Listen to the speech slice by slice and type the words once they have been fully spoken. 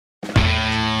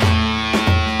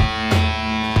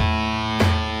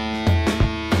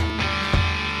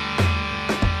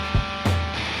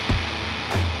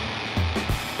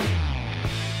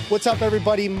What's up,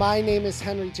 everybody? My name is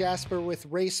Henry Jasper with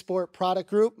Race Sport Product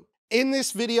Group. In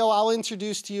this video, I'll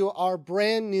introduce to you our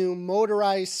brand new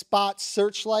motorized spot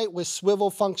searchlight with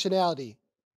swivel functionality.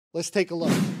 Let's take a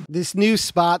look. This new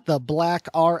spot, the black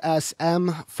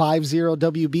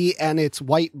RSM50WB and its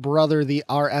white brother, the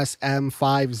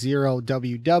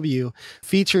RSM50WW,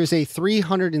 features a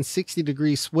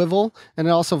 360-degree swivel, and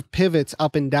it also pivots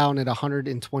up and down at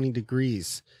 120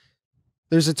 degrees.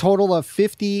 There's a total of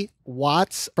 50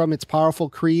 watts from its powerful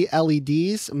Cree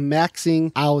LEDs,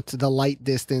 maxing out the light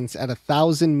distance at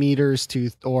 1,000 meters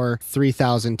or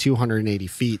 3,280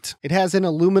 feet. It has an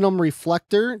aluminum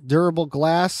reflector, durable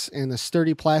glass, and a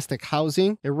sturdy plastic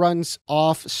housing. It runs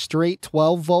off straight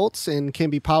 12 volts and can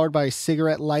be powered by a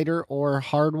cigarette lighter or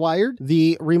hardwired.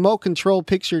 The remote control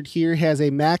pictured here has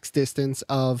a max distance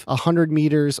of 100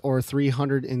 meters or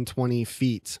 320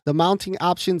 feet. The mounting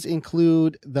options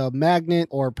include the magnet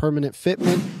or permanent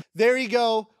fitment. There you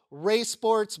go, Race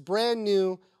Sport's brand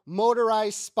new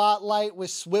motorized spotlight with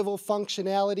swivel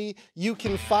functionality. You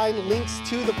can find links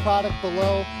to the product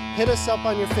below. Hit us up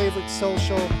on your favorite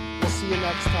social. We'll see you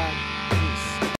next time.